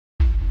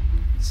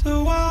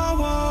So I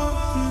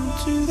walk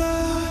into the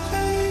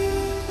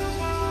haze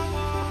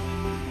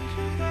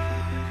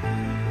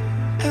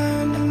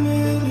and a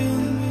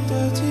million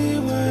dirty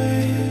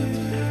ways.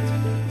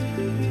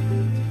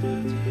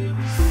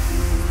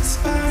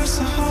 Sparse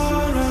the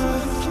horror.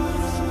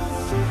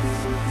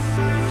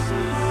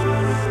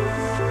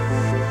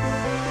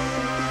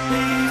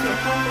 Leave the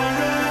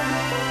horror.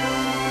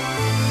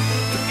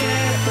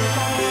 Forget the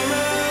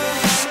horror.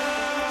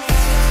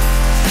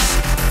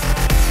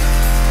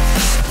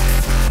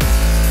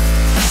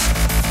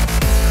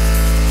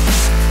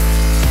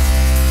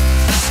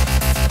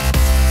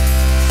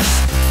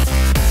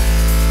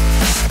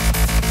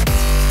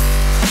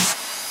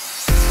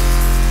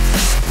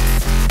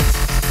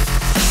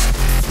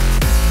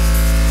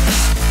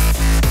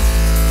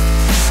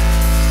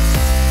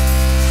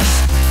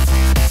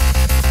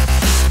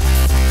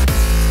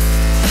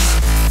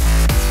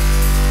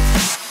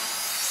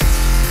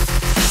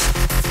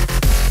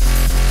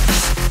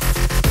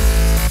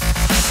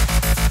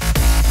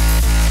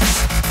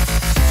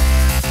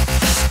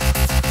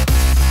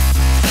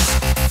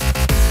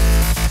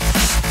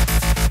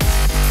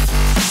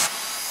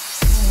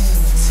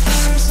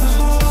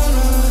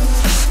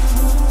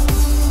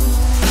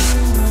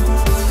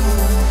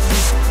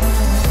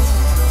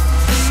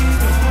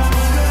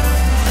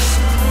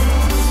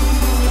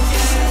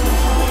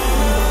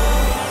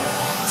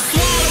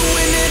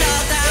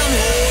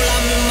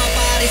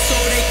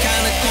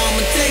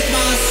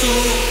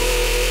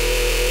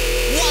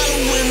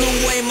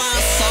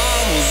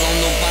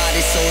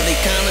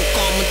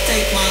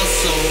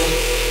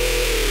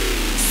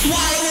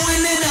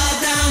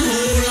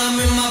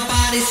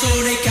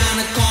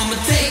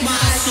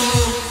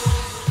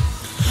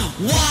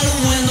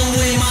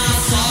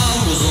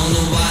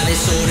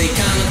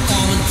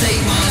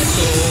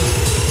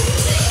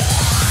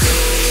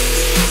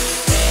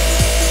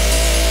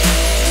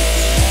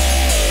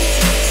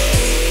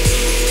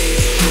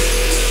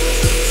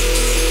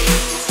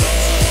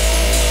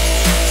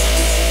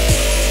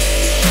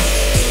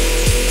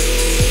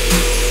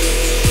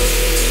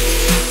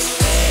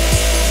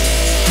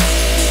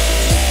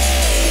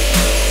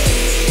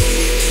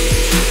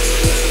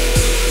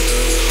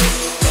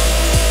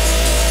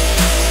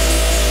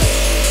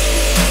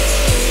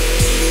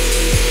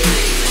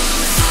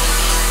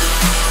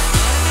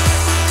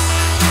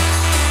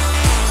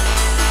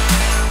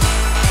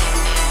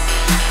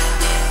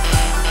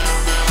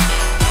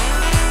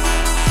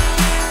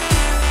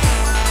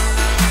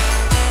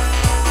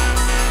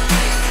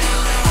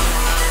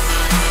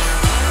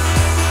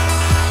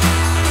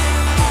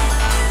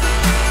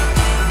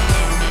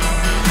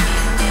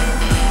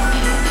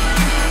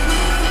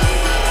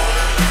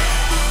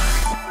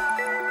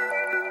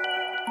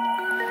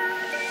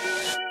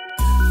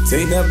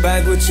 Take that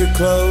bag with your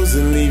clothes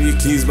and leave your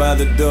keys by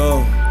the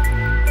door,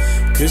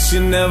 'cause she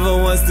never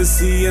wants to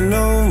see you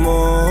no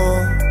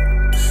more.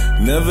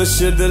 Never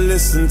should've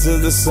listened to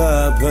the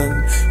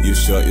serpent. You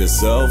shot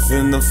yourself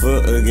in the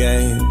foot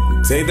again.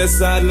 Take that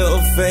sad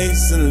little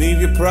face and leave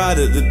your pride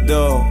at the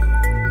door,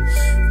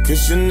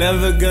 'cause you're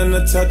never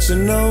gonna touch her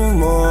no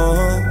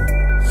more.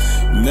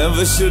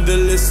 Never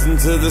should've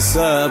listened to the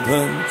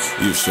serpent.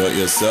 You shot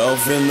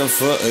yourself in the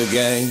foot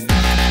again.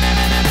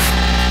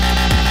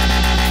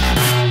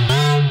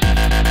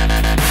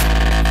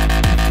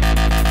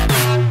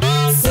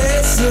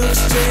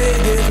 Looks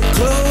jaded,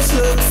 clothes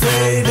look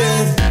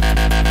faded.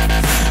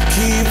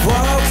 Keep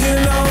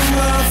walking on,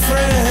 my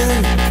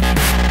friend.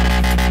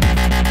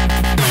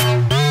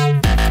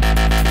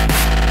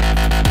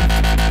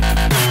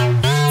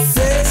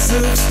 Face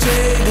looks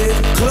jaded,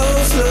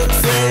 clothes look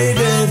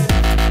faded.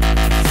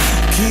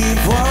 Keep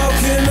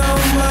walking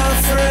on, my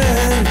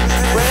friend.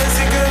 Where's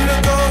he gonna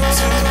go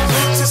to?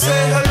 Who to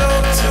say hello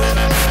to?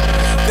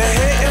 They're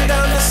hating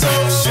down the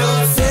social.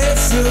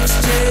 Face looks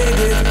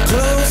jaded,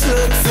 clothes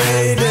look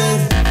faded.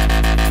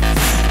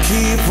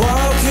 Keep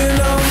walking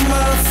on,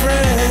 my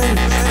friend.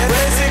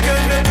 Where's he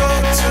gonna go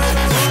to?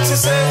 Who to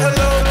say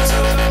hello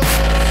to?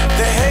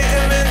 They hate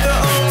him in the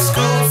old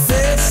school.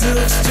 Face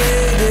looks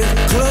jaded,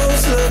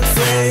 clothes look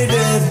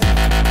faded.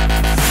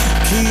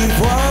 Keep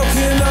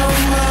walking on,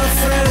 my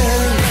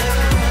friend.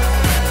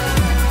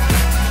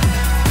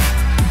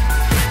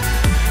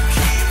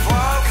 Keep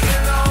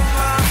walking on,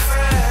 my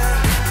friend.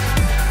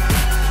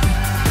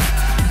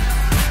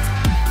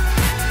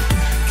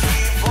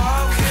 Keep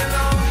walking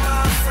on,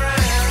 my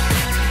friend.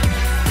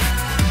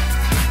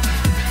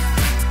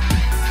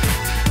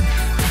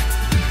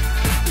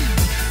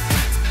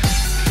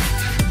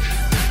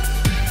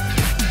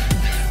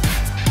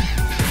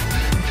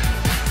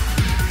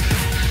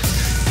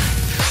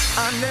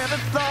 I never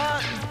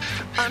thought,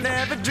 I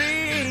never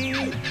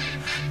dreamed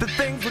that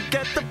things would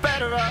get the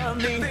better of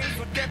me.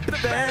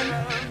 But then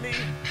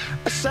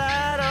a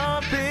shadow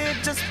appeared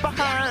just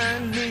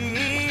behind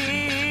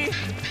me.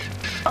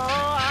 Oh,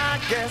 I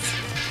guess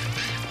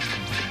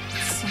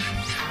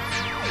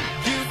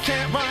you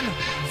can't run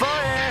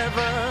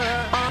forever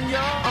on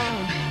your own.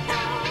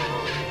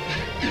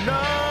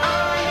 No,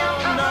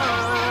 no.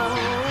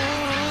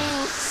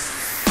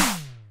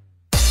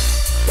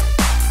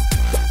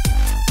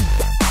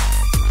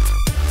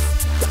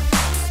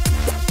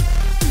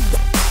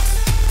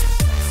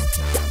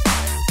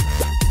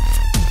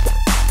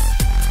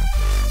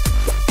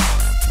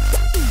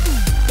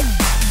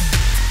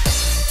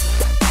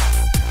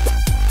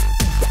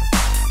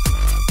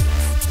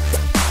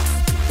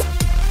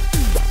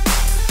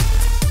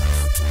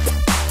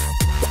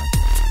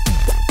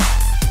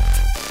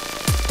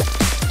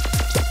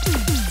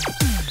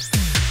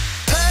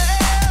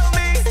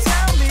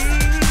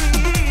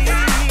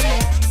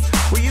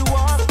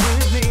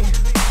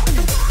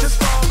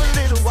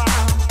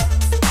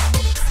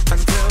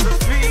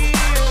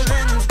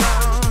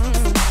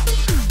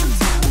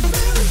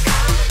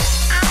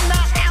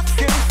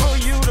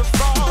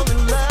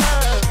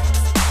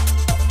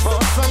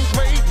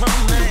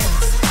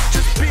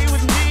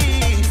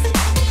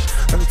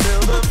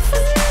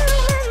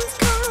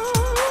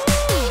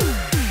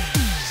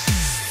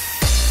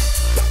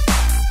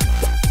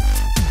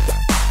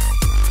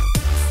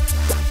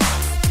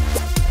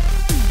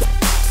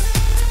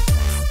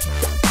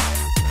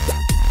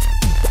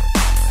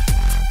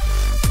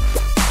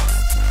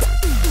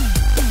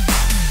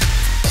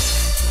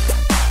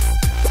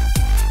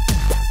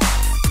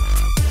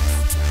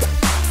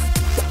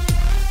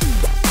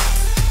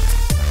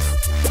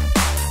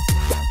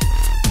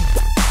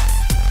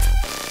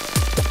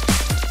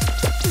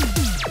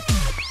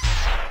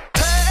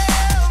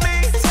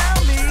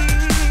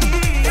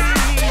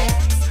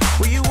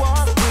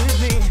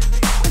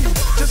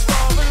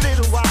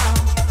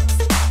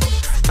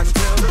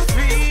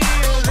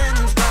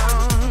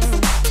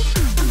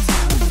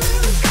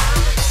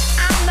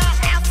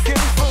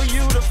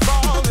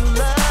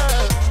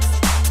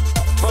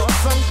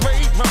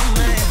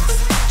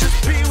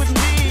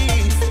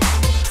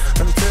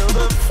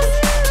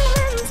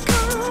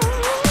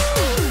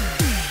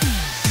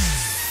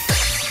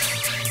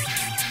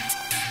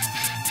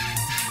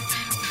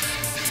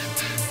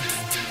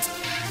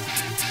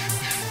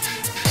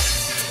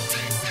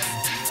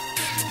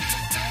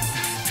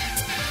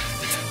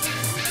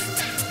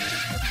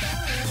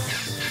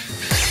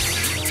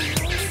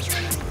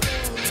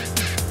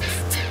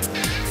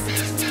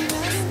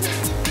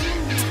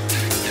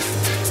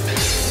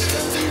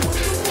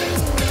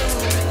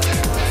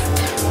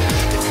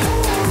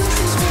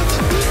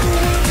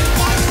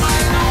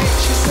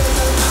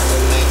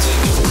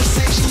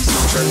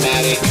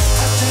 dramatic.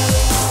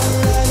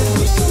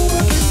 We can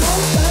work it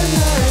night by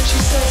night. She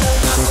says I'm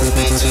not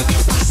romantic.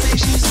 I say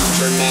she's too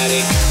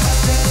dramatic.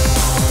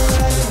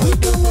 We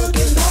can work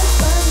it night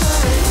by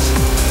night.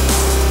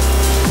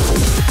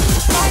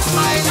 Night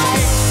by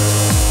night.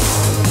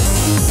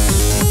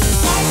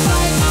 Night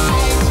by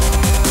night.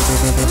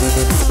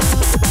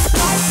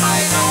 Night by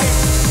night.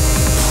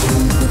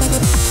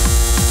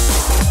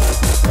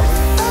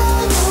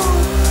 I know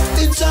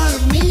inside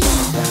of me.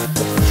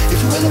 If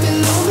you wait a bit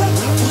longer,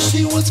 we'll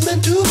see what's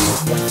meant to be.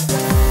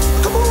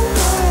 Come on,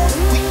 girl,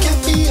 we can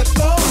be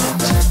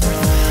apart.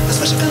 A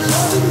special kind of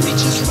love that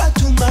reaches right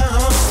to my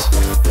heart.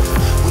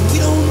 When we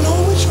don't know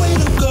which way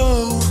to go,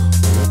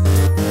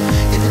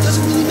 and it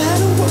doesn't really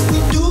matter what we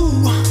do.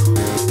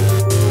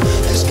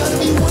 There's gotta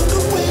be one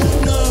good way to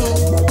know.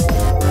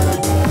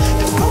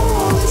 If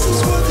all this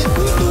is worth it,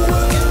 we can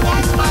work it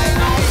night by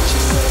night. She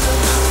says I'm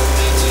not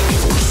romantic.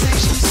 I say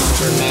she's so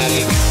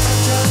dramatic. I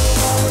tell her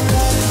all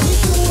about it. We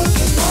can work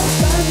it night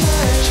by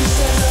night. She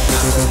says I'm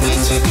not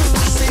romantic.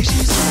 I say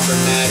she's so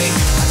dramatic.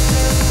 I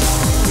tell her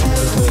all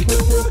about it. We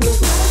can work it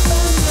night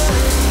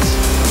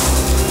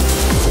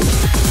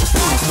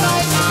by night. Night by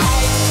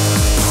night.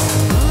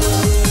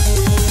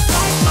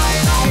 Night by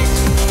night.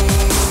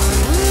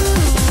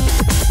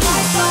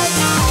 Night by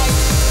night.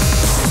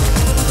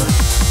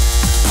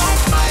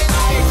 Night by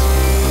night.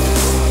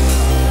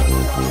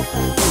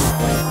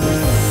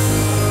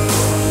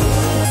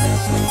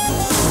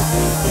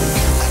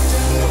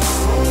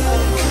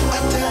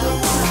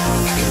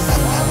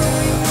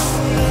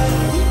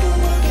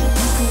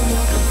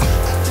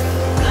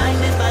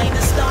 Blinded by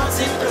the stars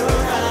in her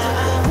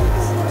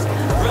eyes,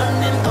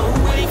 running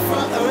away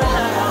from her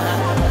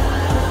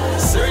life,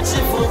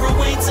 searching for a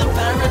way to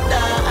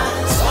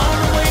paradise, far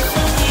away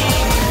from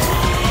here.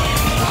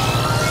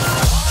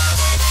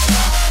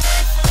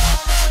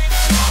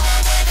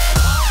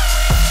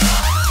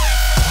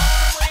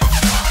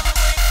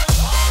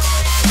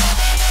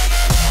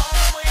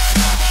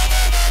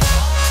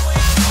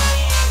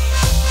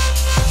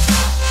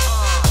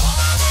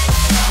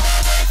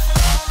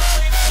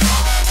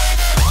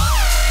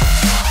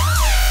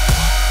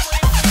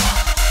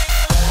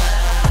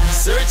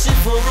 Searching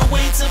for a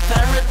way to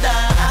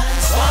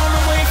paradise, far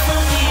away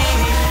from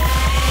here.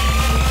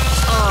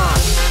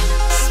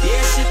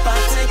 Spaceship, I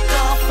take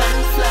off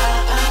and fly.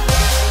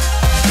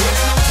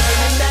 There's no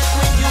turning back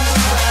when you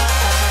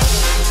arrive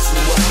to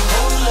a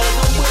whole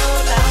other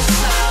world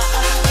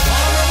outside,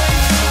 far away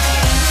from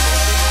here.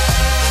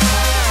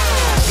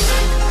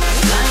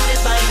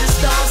 Blinded by the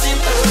stars in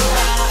her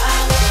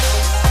eyes,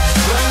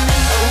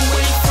 running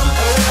away from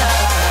her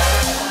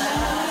life,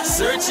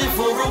 searching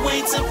for a way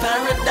to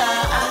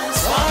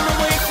paradise, far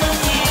away from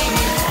here.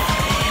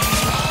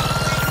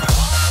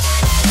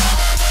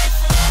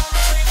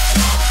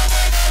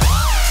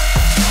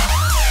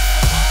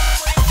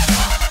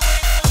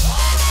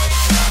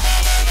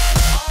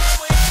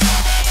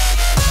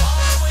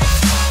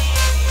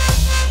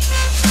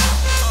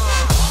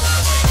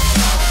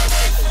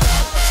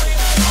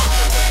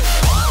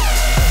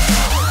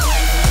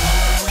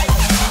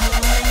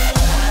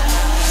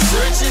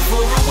 Searching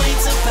for a way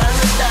to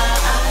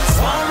paradise,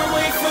 far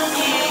away from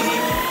here.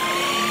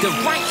 The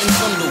writing's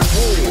on the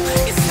wall,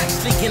 it's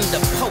actually in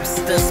the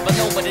posters, but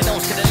nobody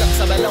knows cause it looks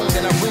all alone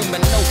in a room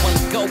and no one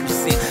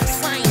goes in.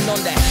 Sign on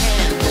the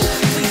handle,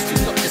 please do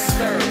not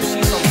disturb.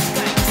 She's on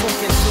Skype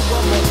talking to a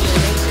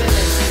modulation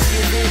and she's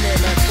giving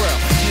it a twirl.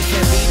 You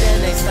can be the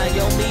next time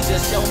you'll me,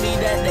 just show me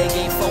that they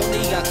ain't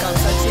phony. I can't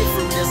touch it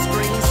through the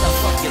screen, so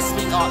fuck it's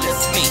me, all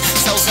it's me.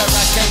 So that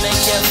I can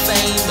make you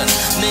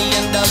famous, $1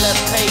 million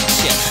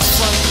paycheck,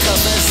 front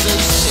covers of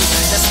shit,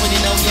 that's when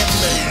you know you're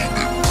made.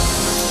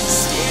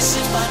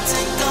 Spaceship, I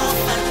take off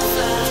and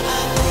fly.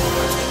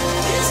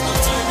 There's no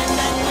turning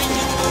back when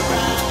you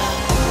arrive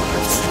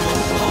to a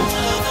whole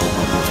other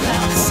world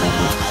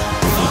outside,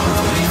 far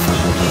away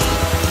from here.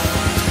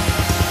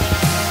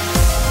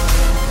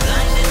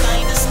 Blinded by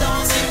the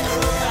stars in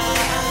her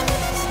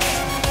eyes,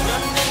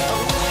 running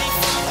away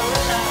from her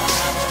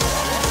life,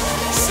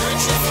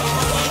 searching for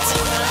a way to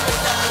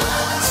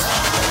paradise,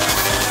 far away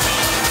from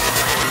here.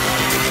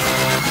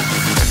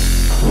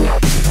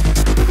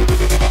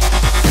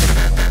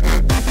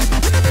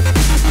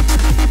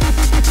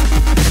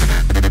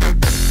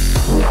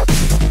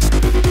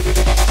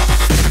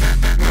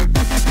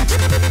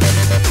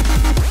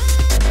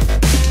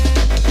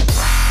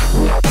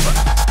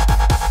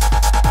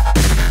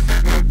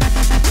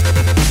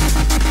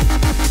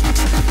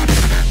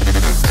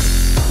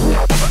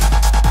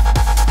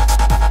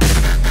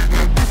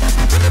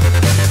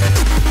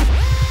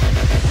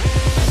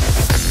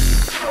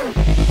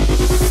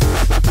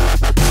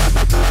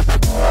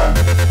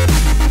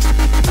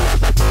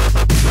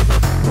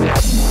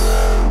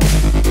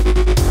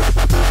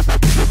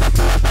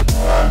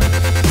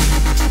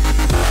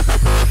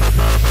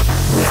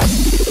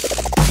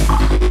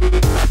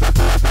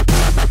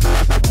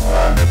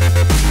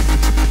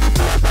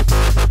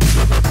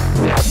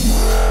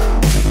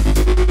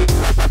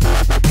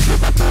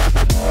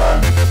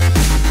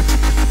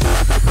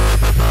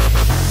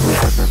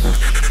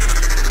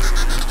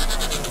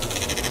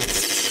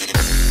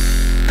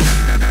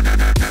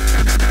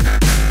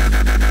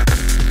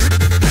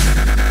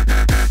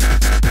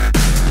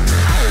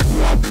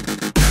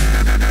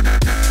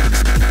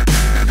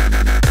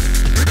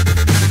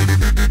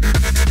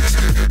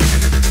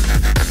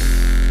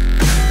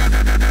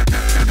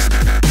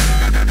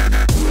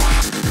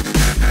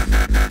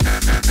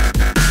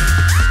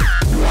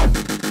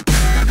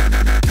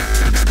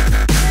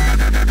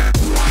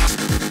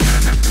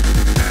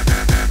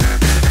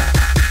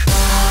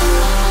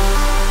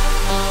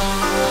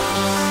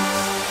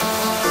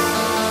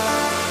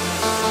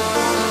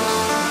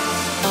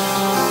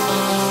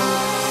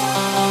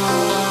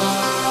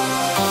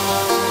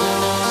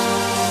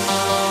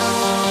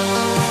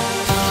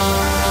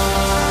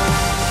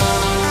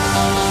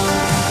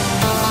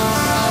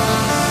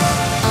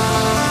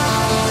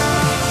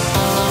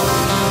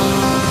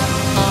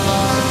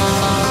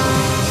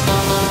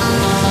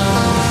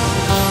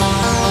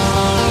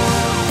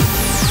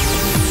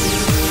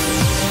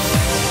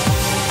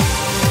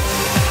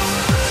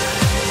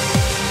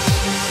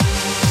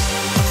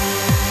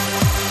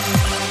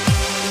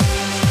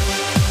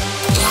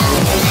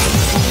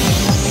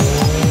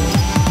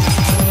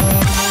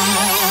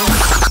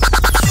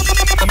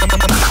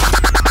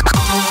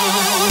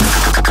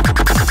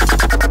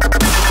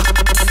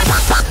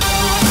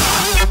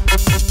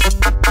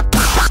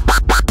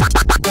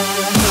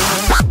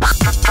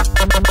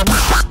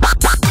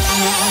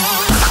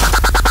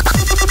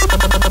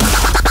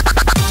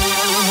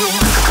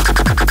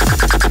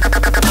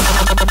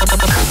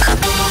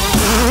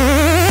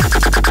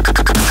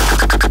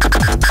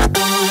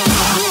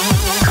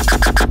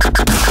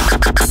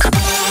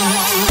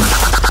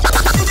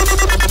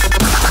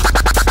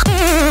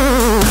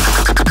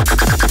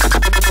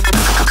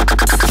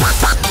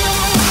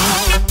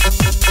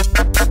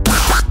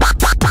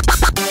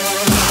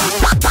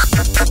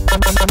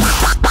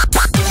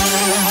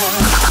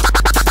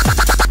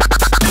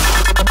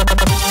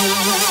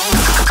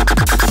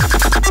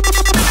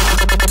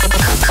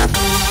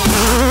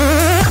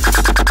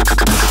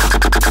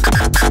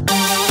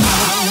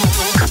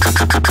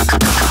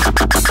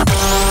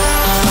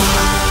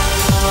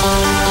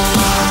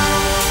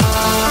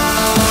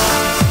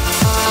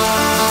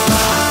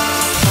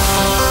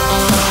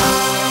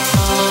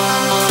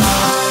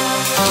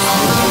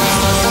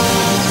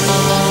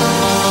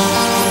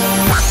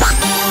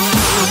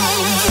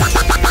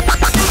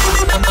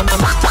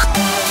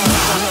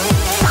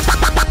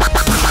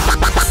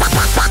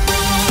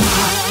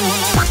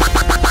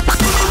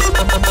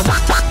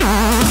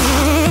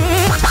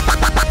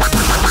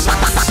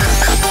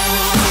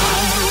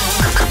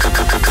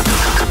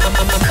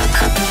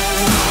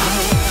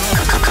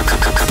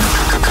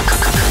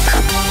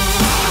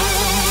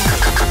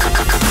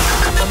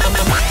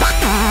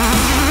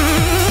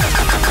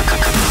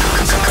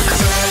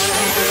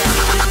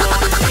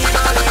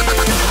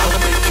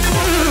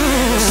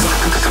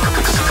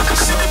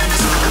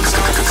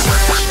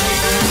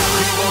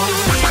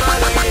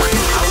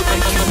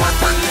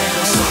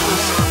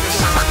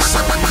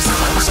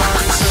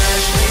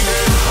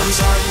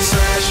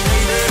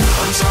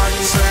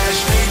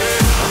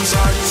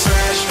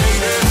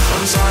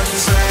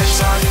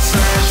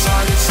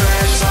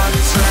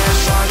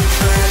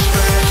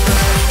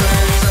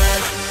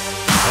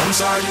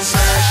 Sergeant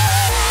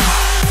Slash.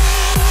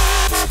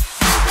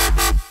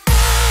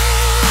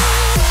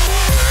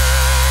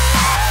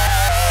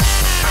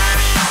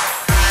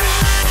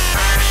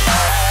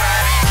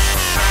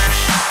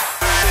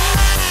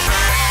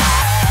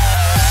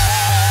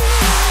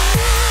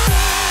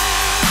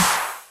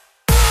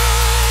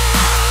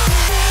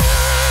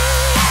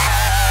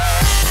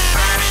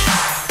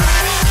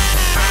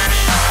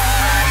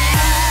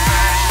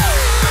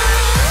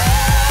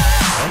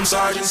 I'm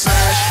Sergeant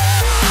Slash.